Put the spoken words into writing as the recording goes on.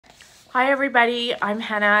Hi everybody, I'm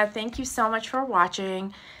Henna. Thank you so much for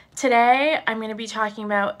watching. Today I'm going to be talking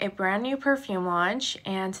about a brand new perfume launch,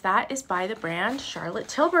 and that is by the brand Charlotte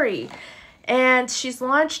Tilbury. And she's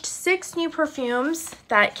launched 6 new perfumes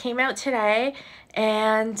that came out today,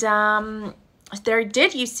 and there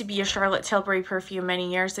did used to be a Charlotte Tilbury perfume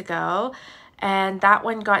many years ago, and that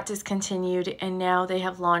one got discontinued, and now they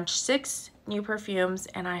have launched 6 new perfumes,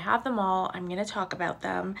 and I have them all. I'm going to talk about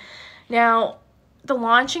them. Now, the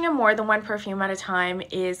launching of more than one perfume at a time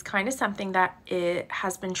is kind of something that it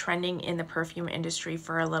has been trending in the perfume industry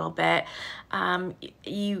for a little bit.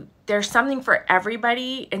 There's something for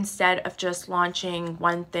everybody instead of just launching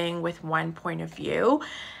one thing with one point of view.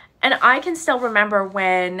 And I can still remember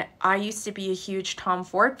when I used to be a huge Tom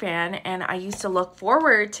Ford fan, and I used to look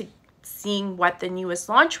forward to seeing what the newest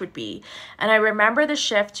launch would be. And I remember the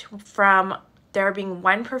shift from there being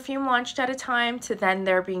one perfume launched at a time to then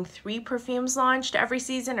there being 3 perfumes launched every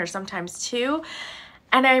season, or sometimes 2.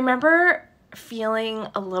 And I remember feeling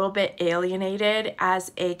a little bit alienated as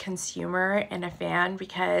a consumer and a fan,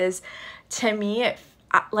 because to me,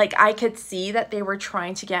 I could see that they were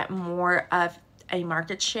trying to get more of a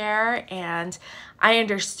market share, and I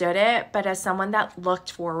understood it, but as someone that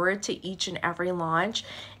looked forward to each and every launch,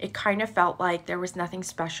 it kind of felt like there was nothing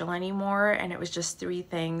special anymore, and it was just 3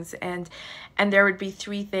 things, and there would be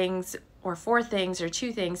 3 things or 4 things or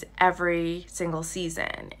 2 things every single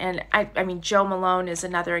season. And I mean, Jo Malone is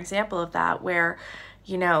another example of that, where,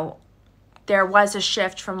 you know, there was a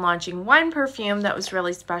shift from launching 1 perfume that was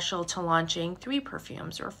really special to launching 3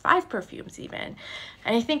 perfumes or 5 perfumes even.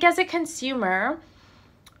 And I think as a consumer,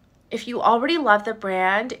 if you already love the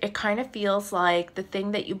brand, it kind of feels like the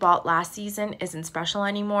thing that you bought last season isn't special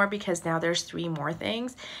anymore, because now there's 3 more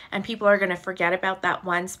things, and people are going to forget about that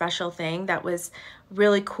one special thing that was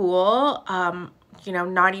really cool, you know,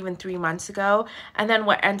 not even 3 months ago. And then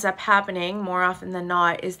what ends up happening more often than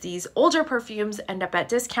not is these older perfumes end up at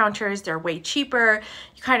discounters. They're way cheaper.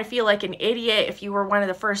 You kind of feel like an idiot if you were one of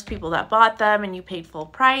the first people that bought them and you paid full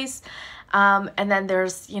price. And then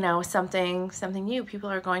there's, you know, something new.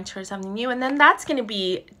 People are going towards something new, and then that's going to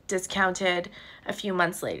be discounted a few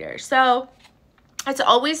months later. So it's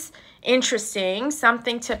always interesting,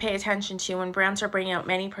 something to pay attention to when brands are bringing out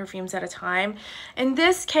many perfumes at a time. In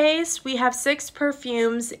this case, we have 6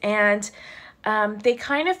 perfumes, and they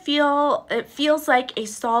kind of it feels like a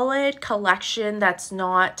solid collection that's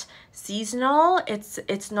not seasonal.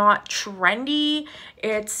 It's not trendy.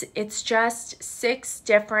 It's just 6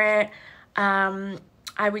 different,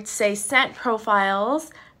 I would say, scent profiles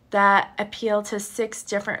that appeal to 6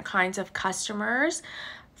 different kinds of customers.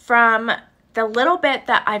 From the little bit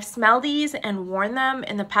that I've smelled these and worn them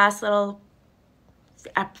in the past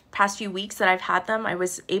few weeks that I've had them, I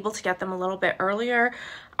was able to get them a little bit earlier.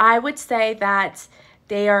 I would say that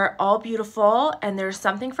they are all beautiful, and there's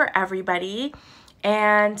something for everybody.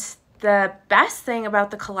 And the best thing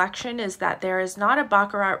about the collection is that there is not a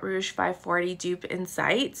Baccarat Rouge 540 dupe in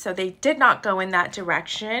sight, so they did not go in that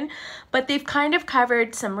direction, but they've kind of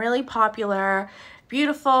covered some really popular,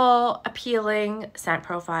 beautiful, appealing scent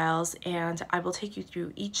profiles, and I will take you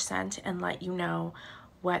through each scent and let you know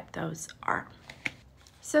what those are.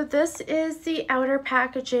 So this is the outer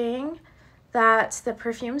packaging that the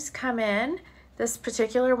perfumes come in. This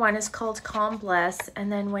particular one is called Calm Bliss,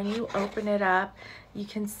 and then when you open it up, you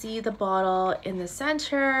can see the bottle in the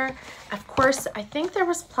center. Of course, I think there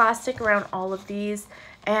was plastic around all of these,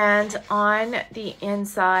 and on the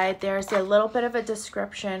inside, there's a little bit of a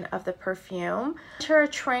description of the perfume. Enter a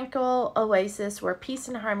tranquil oasis where peace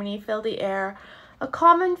and harmony fill the air, a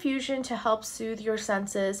calm infusion to help soothe your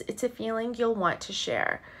senses. It's a feeling you'll want to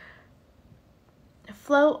share.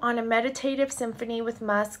 Float on a meditative symphony with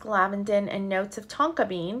musk, lavender, and notes of tonka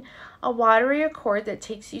bean, a watery accord that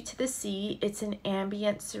takes you to the sea. It's an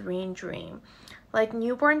ambient, serene dream. Like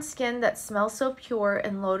newborn skin that smells so pure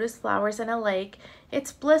and lotus flowers in a lake,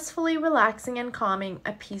 it's blissfully relaxing and calming,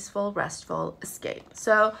 a peaceful, restful escape.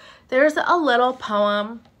 So there's a little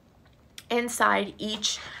poem inside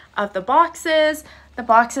each of the boxes. The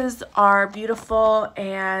boxes are beautiful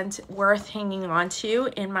and worth hanging on to,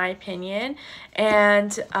 in my opinion.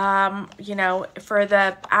 And, you know, for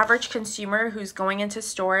the average consumer who's going into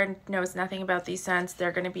store and knows nothing about these scents,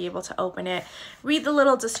 they're going to be able to open it, read the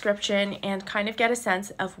little description, and kind of get a sense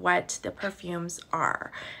of what the perfumes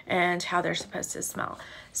are and how they're supposed to smell.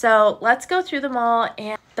 So let's go through them all.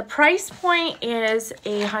 And the price point is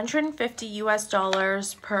 $150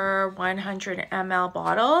 US per 100 ml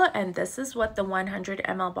bottle, and this is what the 100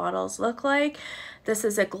 ml bottles look like. This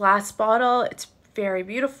is a glass bottle. It's very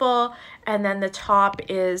beautiful, and then the top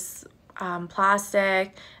is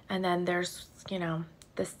plastic, and then there's, you know,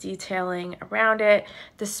 this detailing around it.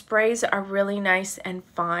 The sprays are really nice and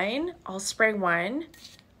fine. I'll spray one.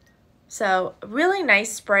 So really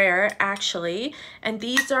nice sprayer actually, and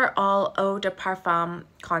these are all eau de parfum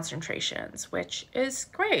concentrations, which is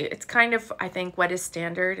great. It's kind of, I think, what is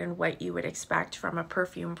standard and what you would expect from a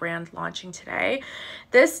perfume brand launching today.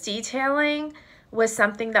 This detailing was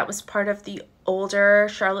something that was part of the older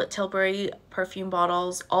Charlotte Tilbury perfume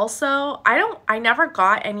bottles. Also, I never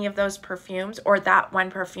got any of those perfumes or that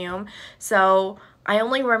one perfume, so I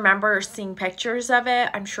only remember seeing pictures of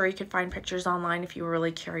it. I'm sure you could find pictures online if you were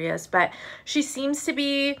really curious, but she seems to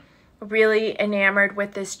be really enamored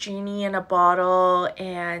with this genie in a bottle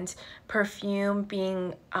and perfume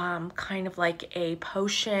being kind of like a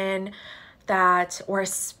potion that, or a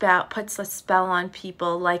spell, puts a spell on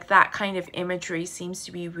people. Like that kind of imagery seems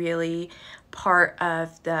to be really part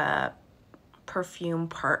of the perfume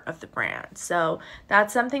part of the brand. So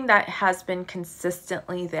that's something that has been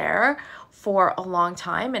consistently there for a long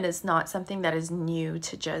time and is not something that is new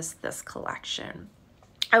to just this collection.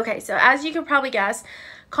 Okay, so as you can probably guess,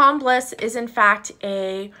 Bliss is in fact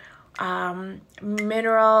a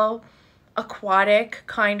mineral aquatic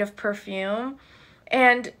kind of perfume,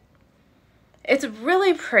 and it's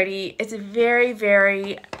really pretty. It's very,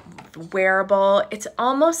 very wearable. It's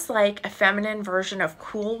almost like a feminine version of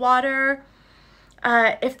Cool Water.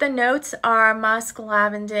 If the notes are musk,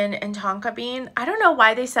 lavender, and tonka bean, I don't know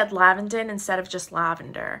why they said lavender instead of just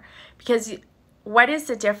lavender, because what is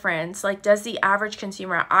the difference? Like, does the average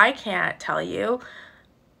consumer, I can't tell you,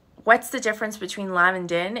 what's the difference between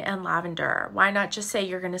lavender and lavender? Why not just say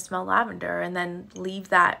you're going to smell lavender and then leave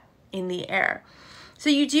that in the air? So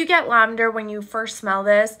you do get lavender when you first smell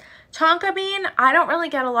this. Tonka bean, I don't really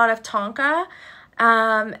get a lot of tonka.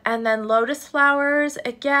 And then lotus flowers,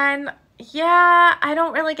 again, yeah, I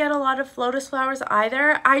don't really get a lot of lotus flowers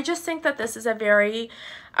either. I just think that this is a very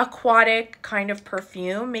aquatic kind of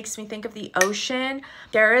perfume. Makes me think of the ocean.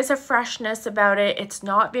 There is a freshness about it. It's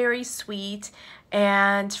not very sweet.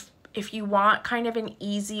 And if you want kind of an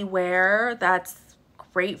easy wear that's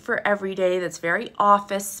great for every day, that's very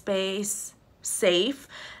office space safe,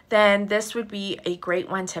 then this would be a great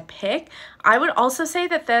one to pick. I would also say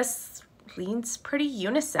that this leans pretty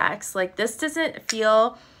unisex. Like, this doesn't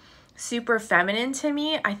feel super feminine to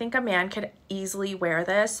me. I think a man could easily wear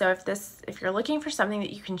this. So if you're looking for something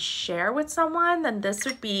that you can share with someone, then this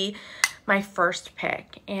would be my first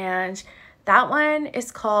pick. And that one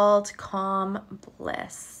is called Calm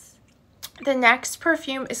Bliss. The next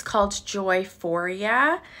perfume is called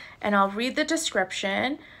Joyphoria, and I'll read the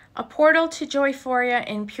description. A portal to Joyphoria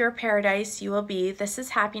in pure paradise you will be. This is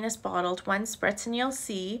happiness bottled. One spritz and you'll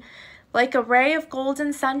see. Like a ray of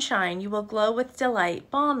golden sunshine, you will glow with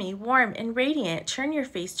delight, balmy, warm, and radiant. Turn your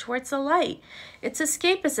face towards the light. It's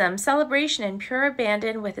escapism, celebration, and pure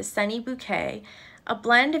abandon with a sunny bouquet. A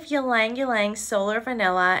blend of ylang-ylang, solar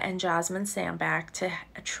vanilla, and jasmine sambac to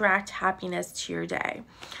attract happiness to your day.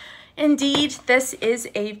 Indeed, this is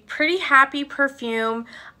a pretty happy perfume.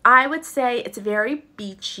 I would say it's very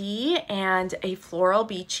beachy and a floral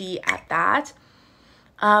beachy at that.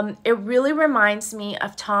 It really reminds me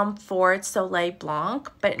of Tom Ford Soleil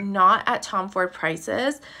Blanc, but not at Tom Ford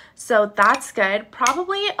prices. So that's good.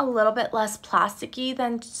 Probably a little bit less plasticky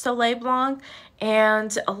than Soleil Blanc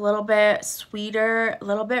and a little bit sweeter, a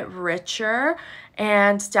little bit richer,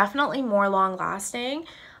 and definitely more long lasting.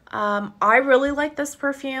 I really like this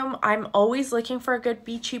perfume. I'm always looking for a good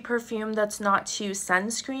beachy perfume that's not too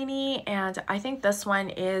sunscreeny, and I think this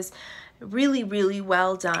one is really, really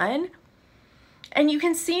well done. And you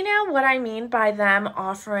can see now what I mean by them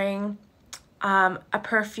offering a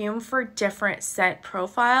perfume for different scent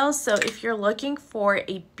profiles. So if you're looking for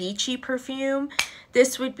a beachy perfume,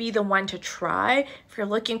 this would be the one to try. If you're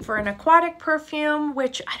looking for an aquatic perfume,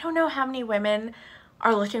 which I don't know how many women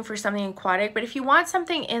are looking for something aquatic, but if you want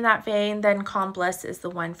something in that vein, then Calm Bliss is the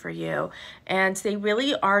one for you. And they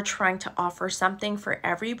really are trying to offer something for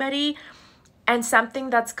everybody, and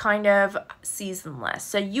something that's kind of seasonless.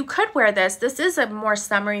 So you could wear this. This is a more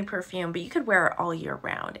summery perfume, but you could wear it all year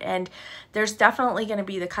round. And there's definitely going to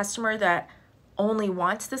be the customer that only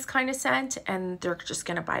wants this kind of scent, and they're just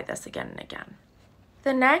going to buy this again and again.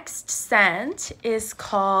 The next scent is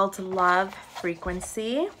called Love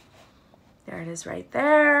Frequency. There it is right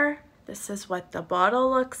there. This is what the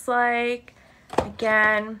bottle looks like.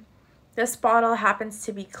 Again, this bottle happens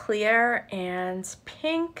to be clear and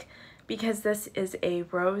pink, because this is a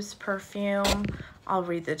rose perfume. I'll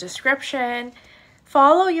read the description.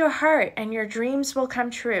 Follow your heart and your dreams will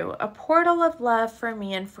come true. A portal of love for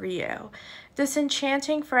me and for you. This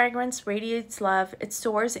enchanting fragrance radiates love. It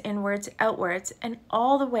soars inwards, outwards, and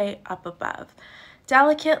all the way up above.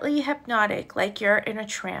 Delicately hypnotic, like you're in a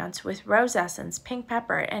trance, with rose essence, pink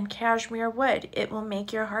pepper, and cashmere wood. It will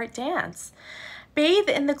make your heart dance. Bathe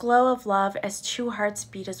in the glow of love as two hearts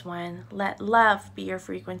beat as one. Let love be your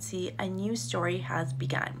frequency. A new story has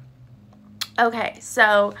begun. Okay,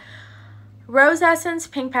 so rose essence,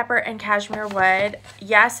 pink pepper, and cashmere wood.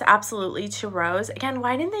 Yes, absolutely to rose. Again,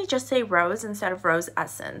 why didn't they just say rose instead of rose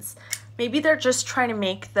essence? Maybe they're just trying to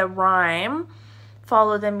make the rhyme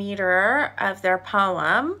follow the meter of their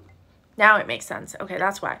poem. Now it makes sense. Okay,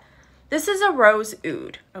 that's why. This is a rose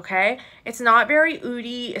oud, okay? It's not very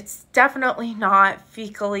oudy. It's definitely not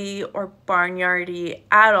fecally or barnyardy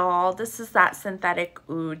at all. This is that synthetic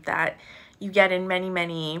oud that you get in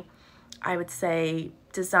many, I would say,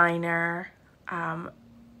 designer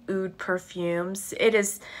oud perfumes. It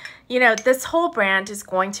is, you know, this whole brand is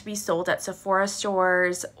going to be sold at Sephora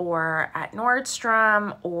stores or at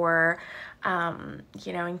Nordstrom or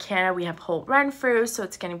you know, in Canada we have Holt Renfrew, so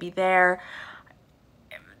it's going to be there.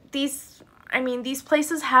 These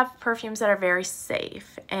places have perfumes that are very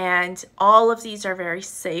safe, and all of these are very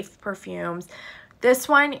safe perfumes. This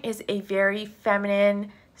one is a very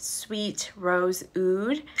feminine, sweet rose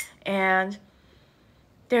oud, and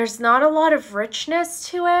there's not a lot of richness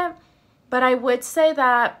to it, but I would say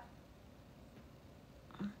that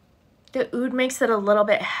the oud makes it a little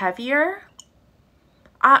bit heavier.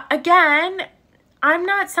 Again, I'm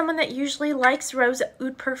not someone that usually likes rose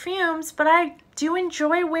oud perfumes, but I do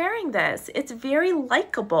enjoy wearing this. It's very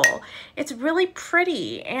likable. It's really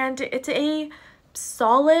pretty, and it's a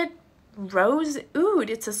solid rose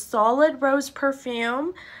oud. It's a solid rose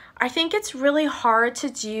perfume. I think it's really hard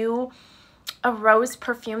to do a rose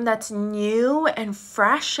perfume that's new and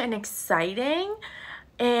fresh and exciting,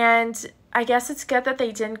 and I guess it's good that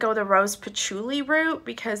they didn't go the rose patchouli route,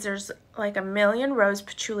 because there's like a million rose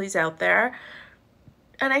patchoulis out there.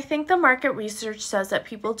 And I think the market research says that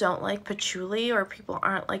people don't like patchouli, or people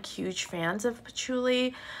aren't like huge fans of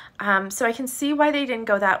patchouli. So I can see why they didn't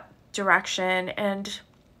go that direction. And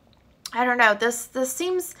I don't know, this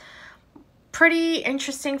seems pretty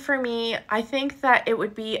interesting for me. I think that it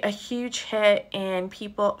would be a huge hit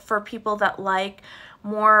for people that like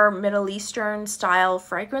more Middle Eastern style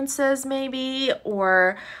fragrances maybe,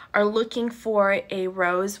 or are looking for a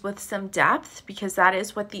rose with some depth, because that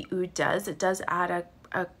is what the oud does. It does add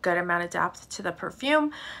a good amount of depth to the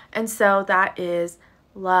perfume. And so that is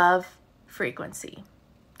Love Frequency.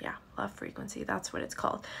 Yeah, Love Frequency, that's what it's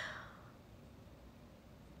called.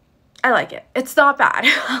 I like it. It's not bad.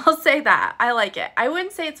 I'll say that. I like it. I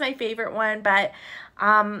wouldn't say it's my favorite one, but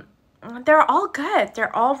they're all good.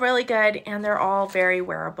 They're all really good, and they're all very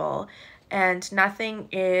wearable, and nothing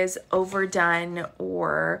is overdone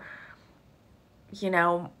or, you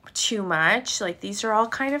know, too much. Like, these are all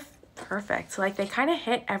kind of perfect. Like, they kind of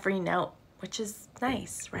hit every note, which is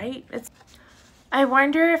nice, right? I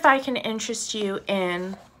wonder if I can interest you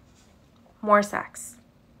in more sex.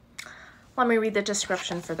 Let me read the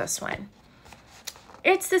description for this one.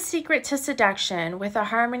 It's the secret to seduction, with a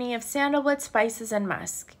harmony of sandalwood, spices, and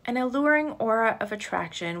musk, an alluring aura of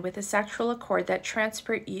attraction with a sexual accord that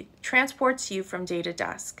transports you from day to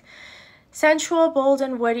dusk. Sensual, bold,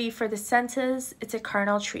 and woody for the senses, it's a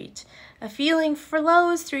carnal treat. A feeling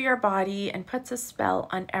flows through your body and puts a spell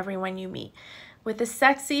on everyone you meet. With a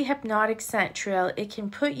sexy, hypnotic scent trail, it can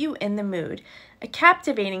put you in the mood. A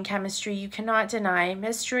captivating chemistry you cannot deny,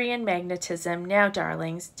 mystery and magnetism. Now,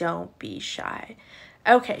 darlings, don't be shy.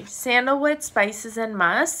 Okay, sandalwood, spices, and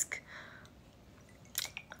musk.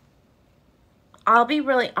 I'll be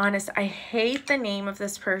really honest, I hate the name of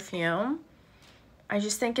this perfume. I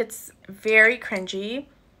just think it's very cringy,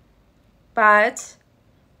 but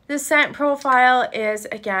the scent profile is,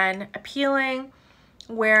 again, appealing,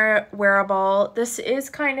 wearable. This is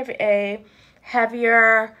kind of a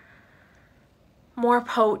heavier, more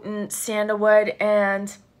potent sandalwood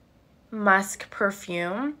and musk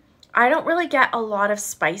perfume. I don't really get a lot of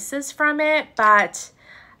spices from it, but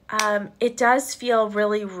it does feel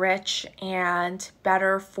really rich and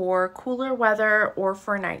better for cooler weather or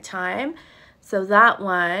for nighttime. So that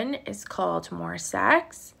one is called More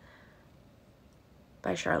Sex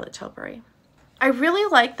by Charlotte Tilbury. I really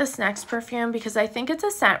like this next perfume because I think it's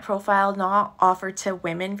a scent profile not offered to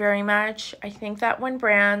women very much. I think that when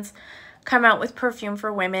brands come out with perfume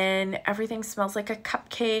for women, everything smells like a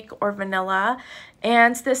cupcake or vanilla.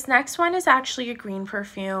 And this next one is actually a green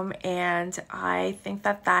perfume, and I think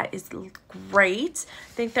that that is great.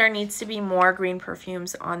 I think there needs to be more green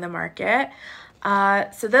perfumes on the market.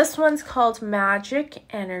 So this one's called Magic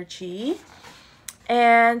Energy,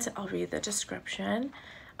 and I'll read the description.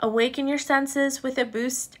 Awaken your senses with a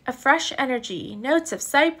boost of fresh energy. Notes of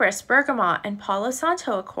cypress, bergamot, and Palo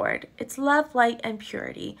Santo accord. It's love, light, and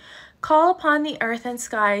purity. Call upon the earth and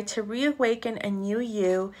sky to reawaken a new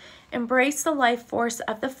you. Embrace the life force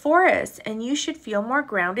of the forest, and you should feel more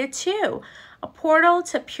grounded too. A portal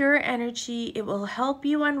to pure energy. It will help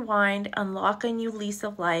you unwind, unlock a new lease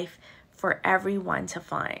of life for everyone to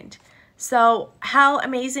find. So how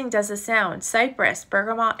amazing does this sound? Cypress,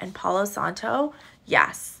 bergamot, and Palo Santo?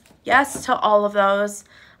 Yes. Yes to all of those.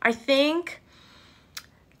 I think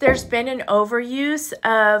there's been an overuse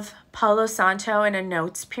of Palo Santo in a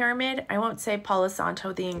notes pyramid. I won't say Palo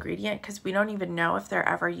Santo the ingredient because we don't even know if they're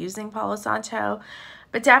ever using Palo Santo.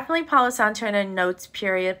 But definitely Palo Santo in a notes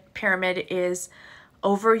pyramid is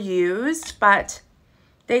overused. But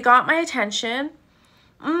they got my attention.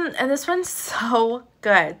 And this one's so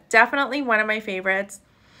good. Definitely one of my favorites.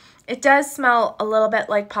 It does smell a little bit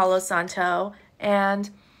like Palo Santo. And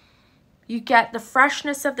you get the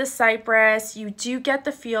freshness of the cypress. You do get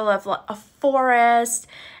the feel of a forest.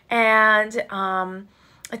 And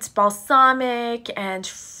it's balsamic and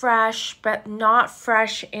fresh, but not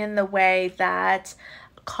fresh in the way that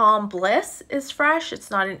Calm Bliss is fresh.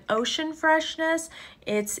 It's not an ocean freshness.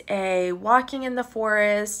 It's a walking in the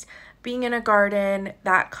forest, being in a garden,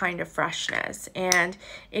 that kind of freshness. And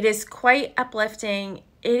it is quite uplifting.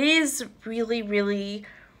 It is really, really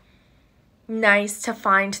nice to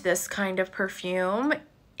find this kind of perfume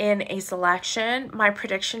in a selection. My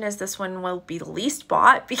prediction is this one will be the least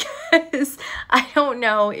bought because I don't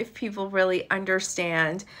know if people really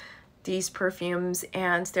understand these perfumes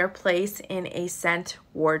and their place in a scent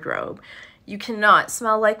wardrobe. You cannot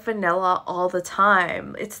smell like vanilla all the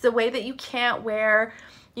time. It's the way that you can't wear,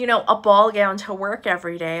 you know, a ball gown to work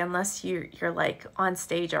every day unless you're like on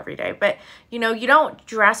stage every day. But, you know, you don't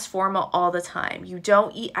dress formal all the time. You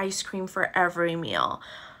don't eat ice cream for every meal.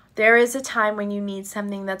 There is a time when you need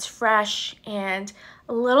something that's fresh and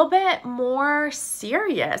a little bit more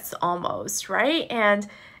serious almost, right? And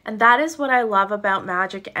that is what I love about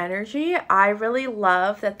Magic Energy. I really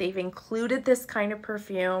love that they've included this kind of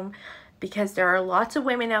perfume because there are lots of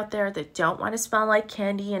women out there that don't want to smell like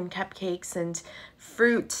candy and cupcakes and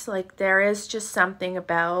fruit. Like, there is just something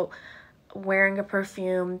about wearing a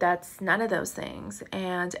perfume that's none of those things.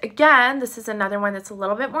 And again, this is another one that's a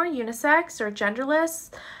little bit more unisex or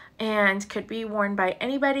genderless and could be worn by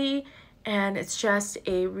anybody. And it's just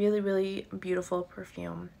a really, really beautiful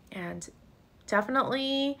perfume. And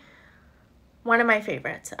definitely one of my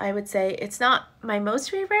favorites. I would say it's not my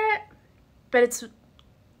most favorite, but it's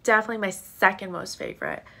definitely my second most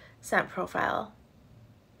favorite scent profile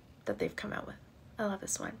that they've come out with. I love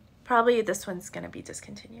this one. Probably this one's going to be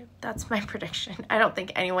discontinued. That's my prediction. I don't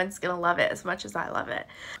think anyone's going to love it as much as I love it.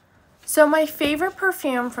 So my favorite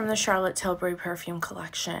perfume from the Charlotte Tilbury perfume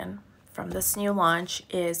collection from this new launch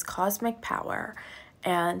is Cosmic Power.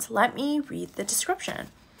 And let me read the description.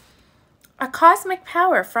 A cosmic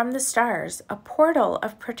power from the stars, a portal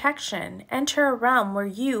of protection. Enter a realm where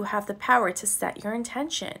you have the power to set your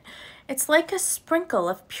intention. It's like a sprinkle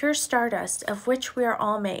of pure stardust of which we are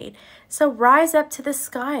all made. So rise up to the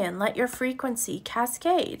sky and let your frequency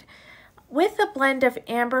cascade. With a blend of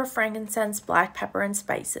amber, frankincense, black pepper, and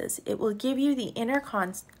spices, it will give you the inner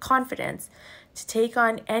confidence to take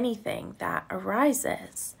on anything that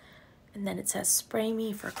arises. And then it says, spray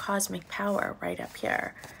me for cosmic power right up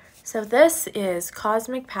here. So this is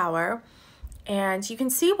Cosmic Power, and you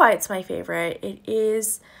can see why it's my favorite. It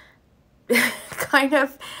is kind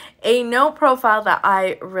of a note profile that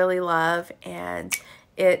I really love, and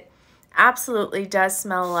it absolutely does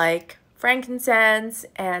smell like frankincense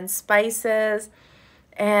and spices,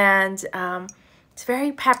 and it's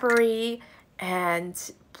very peppery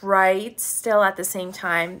and bright still at the same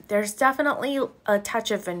time. There's definitely a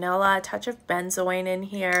touch of vanilla, a touch of benzoin in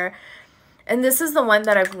here. And this is the one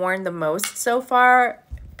that I've worn the most so far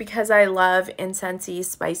because I love incensey,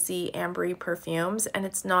 spicy, ambery perfumes, and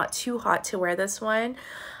it's not too hot to wear this one.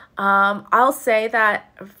 I'll say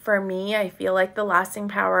that for me, I feel like the lasting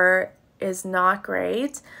power is not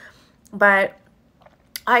great, but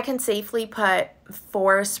I can safely put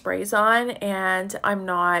 4 sprays on and I'm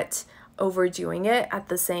not overdoing it at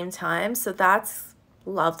the same time. So that's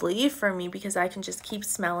lovely for me because I can just keep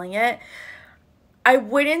smelling it. I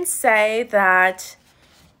wouldn't say that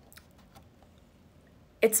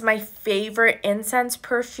it's my favorite incense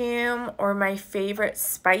perfume or my favorite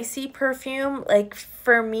spicy perfume. Like,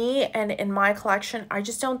 for me and in my collection, I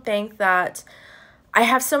just don't think that I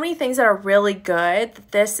have so many things that are really good.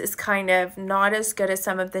 This is kind of not as good as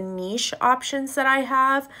some of the niche options that I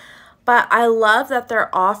have. But I love that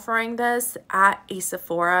they're offering this at a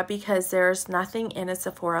Sephora because there's nothing in a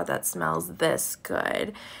Sephora that smells this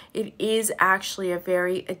good. It is actually a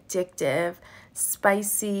very addictive,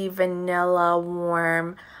 spicy, vanilla,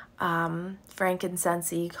 warm,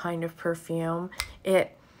 frankincense-y kind of perfume.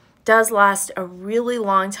 It does last a really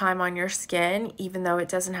long time on your skin, even though it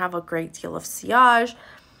doesn't have a great deal of sillage.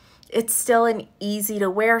 It's still an easy to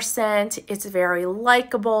wear scent. It's very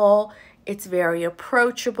likable. It's very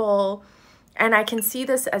approachable. And I can see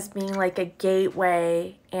this as being like a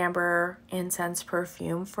gateway amber incense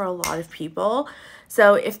perfume for a lot of people.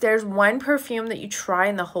 So if there's one perfume that you try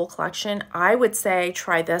in the whole collection, I would say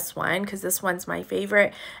try this one because this one's my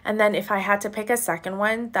favorite. And then if I had to pick a second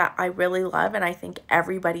one that I really love and I think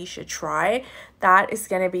everybody should try, that is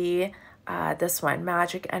going to be this one,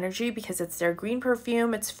 Magic Energy, because it's their green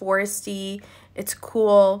perfume. It's foresty, it's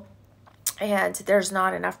cool, and there's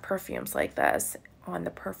not enough perfumes like this on the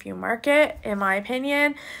perfume market, in my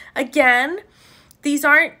opinion. Again, these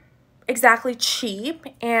aren't exactly cheap,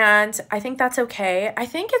 and I think that's okay. I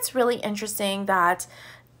think it's really interesting that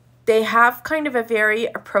they have kind of a very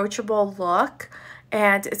approachable look,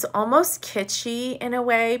 and it's almost kitschy in a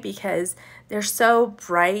way because they're so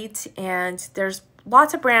bright, and there's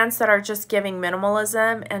lots of brands that are just giving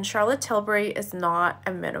minimalism, and Charlotte Tilbury is not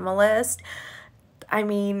a minimalist. I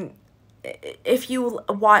mean, if you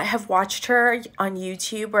have watched her on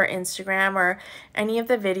YouTube or Instagram or any of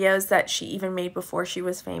the videos that she even made before she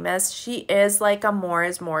was famous, she is like a more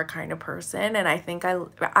is more kind of person. And I think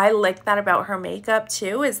I like that about her makeup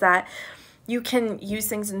too, is that you can use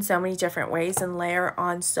things in so many different ways and layer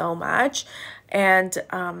on so much. And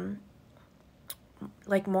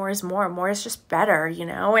like more is just better, you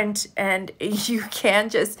know, and you can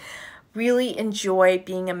just really enjoy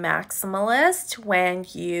being a maximalist when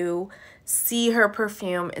you see her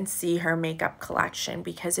perfume and see her makeup collection,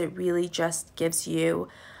 because it really just gives you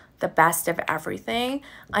the best of everything.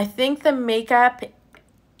 I think the makeup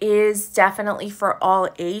is definitely for all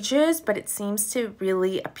ages, but it seems to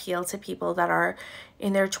really appeal to people that are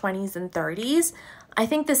in their 20s and 30s. I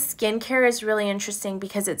think the skincare is really interesting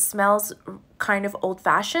because it smells kind of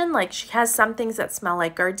old-fashioned. Like, she has some things that smell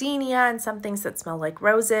like gardenia and some things that smell like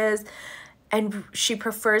roses. And she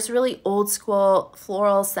prefers really old school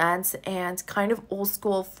floral scents and kind of old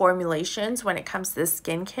school formulations when it comes to the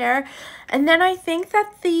skincare. And then I think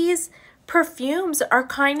that these perfumes are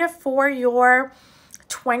kind of for your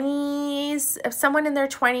 20s, if someone in their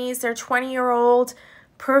 20s, their 20-year-old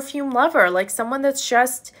perfume lover, like someone that's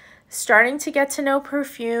just starting to get to know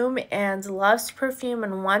perfume and loves perfume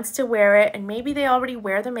and wants to wear it. And maybe they already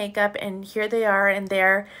wear the makeup and here they are and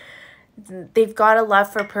they've got a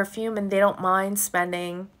love for perfume and they don't mind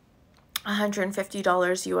spending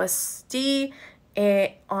 $150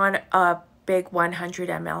 USD on a big 100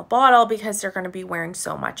 ml bottle because they're going to be wearing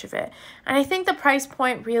so much of it. And I think the price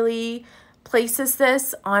point really places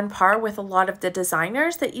this on par with a lot of the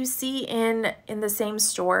designers that you see in the same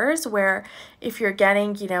stores, where if you're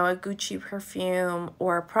getting, you know, a Gucci perfume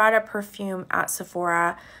or a Prada perfume at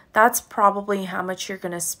Sephora, that's probably how much you're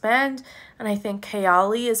going to spend. And I think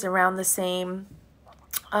Kayali is around the same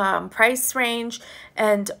price range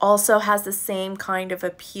and also has the same kind of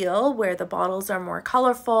appeal, where the bottles are more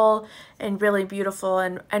colorful and really beautiful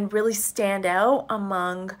and really stand out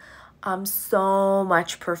among so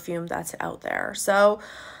much perfume that's out there. So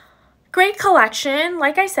great collection.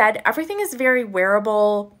 Like I said, everything is very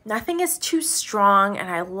wearable. Nothing is too strong, and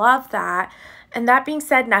I love that. And that being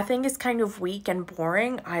said, nothing is kind of weak and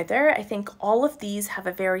boring either. I think all of these have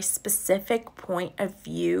a very specific point of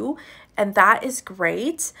view, and that is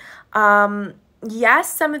great.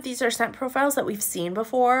 Yes, some of these are scent profiles that we've seen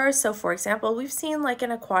before. So for example, we've seen like an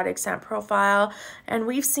aquatic scent profile, and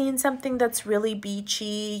we've seen something that's really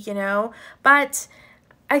beachy, you know, but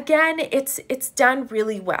again, it's done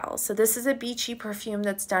really well. So this is a beachy perfume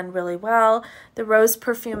that's done really well. The rose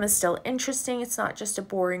perfume is still interesting. It's not just a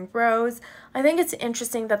boring rose. I think it's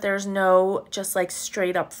interesting that there's no just like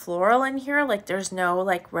straight up floral in here. Like there's no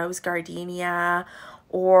like rose gardenia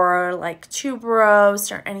or like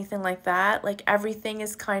tuberose or anything like that. Like everything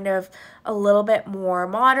is kind of a little bit more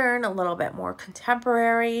modern, a little bit more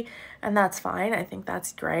contemporary, and that's fine. I think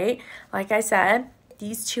that's great. Like I said,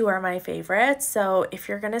 these two are my favorites. So if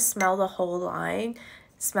you're going to smell the whole line,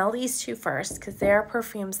 smell these two first, because they are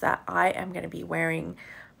perfumes that I am going to be wearing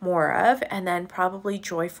more of. And then probably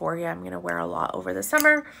Joyphoria I'm going to wear a lot over the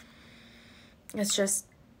summer. It's just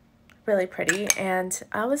really pretty, and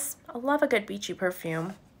I love a good beachy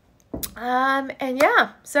perfume. And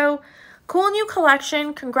yeah, so cool new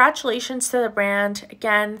collection. Congratulations to the brand.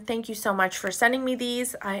 Again, thank you so much for sending me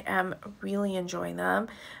these. I am really enjoying them,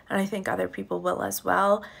 and I think other people will as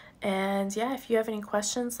well. And yeah, if you have any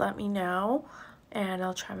questions, let me know, and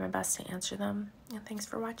I'll try my best to answer them. And thanks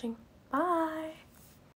for watching. Bye.